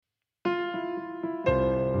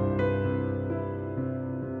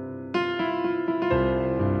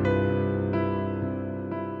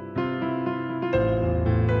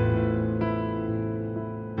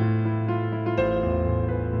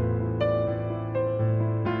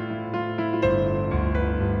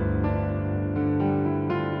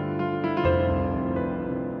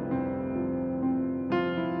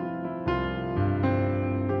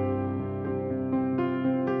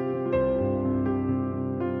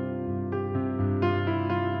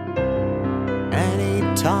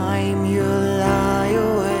time you lie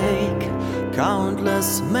awake,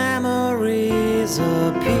 countless memories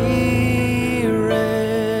appearing.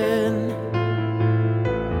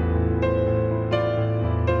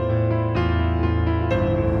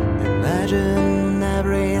 Imagine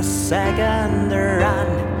every second run,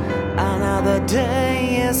 another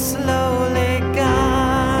day is slowly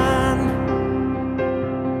gone.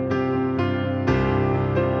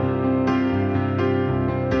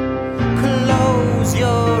 Close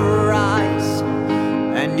your eyes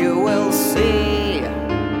and you will see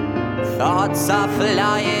thoughts are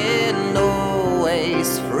flying,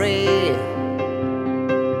 always free.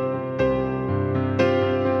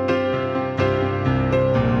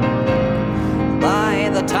 By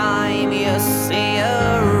the time you see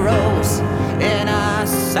a rose, in a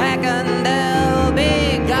second there'll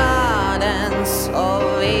be gardens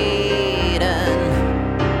of Eden.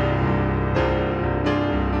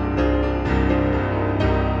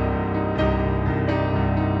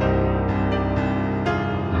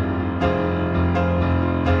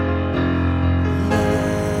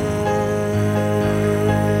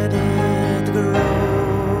 Let it grow.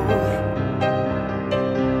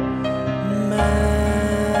 Make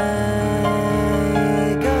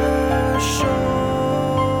a show.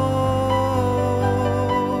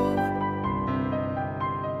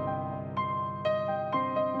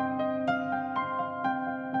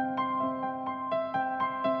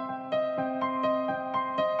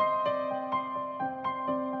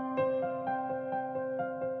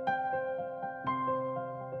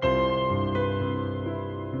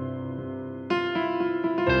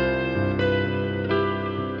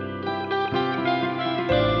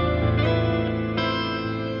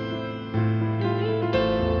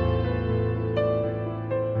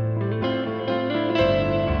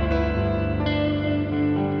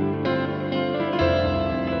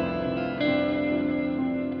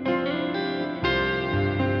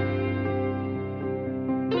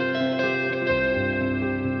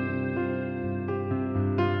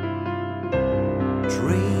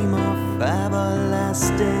 Dream of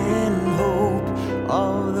everlasting hope,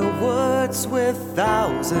 of the words with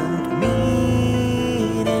thousand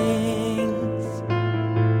meanings.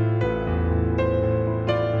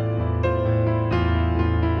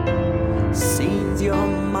 Scenes your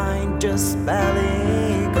mind just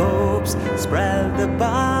barely copes, spread the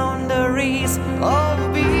boundaries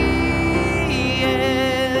of being.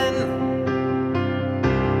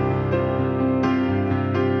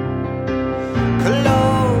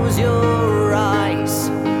 Close your eyes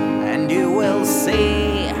and you will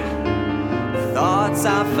see thoughts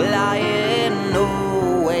are flying,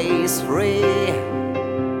 always free.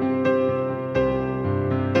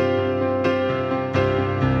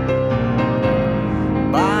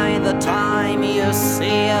 By the time you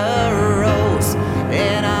see a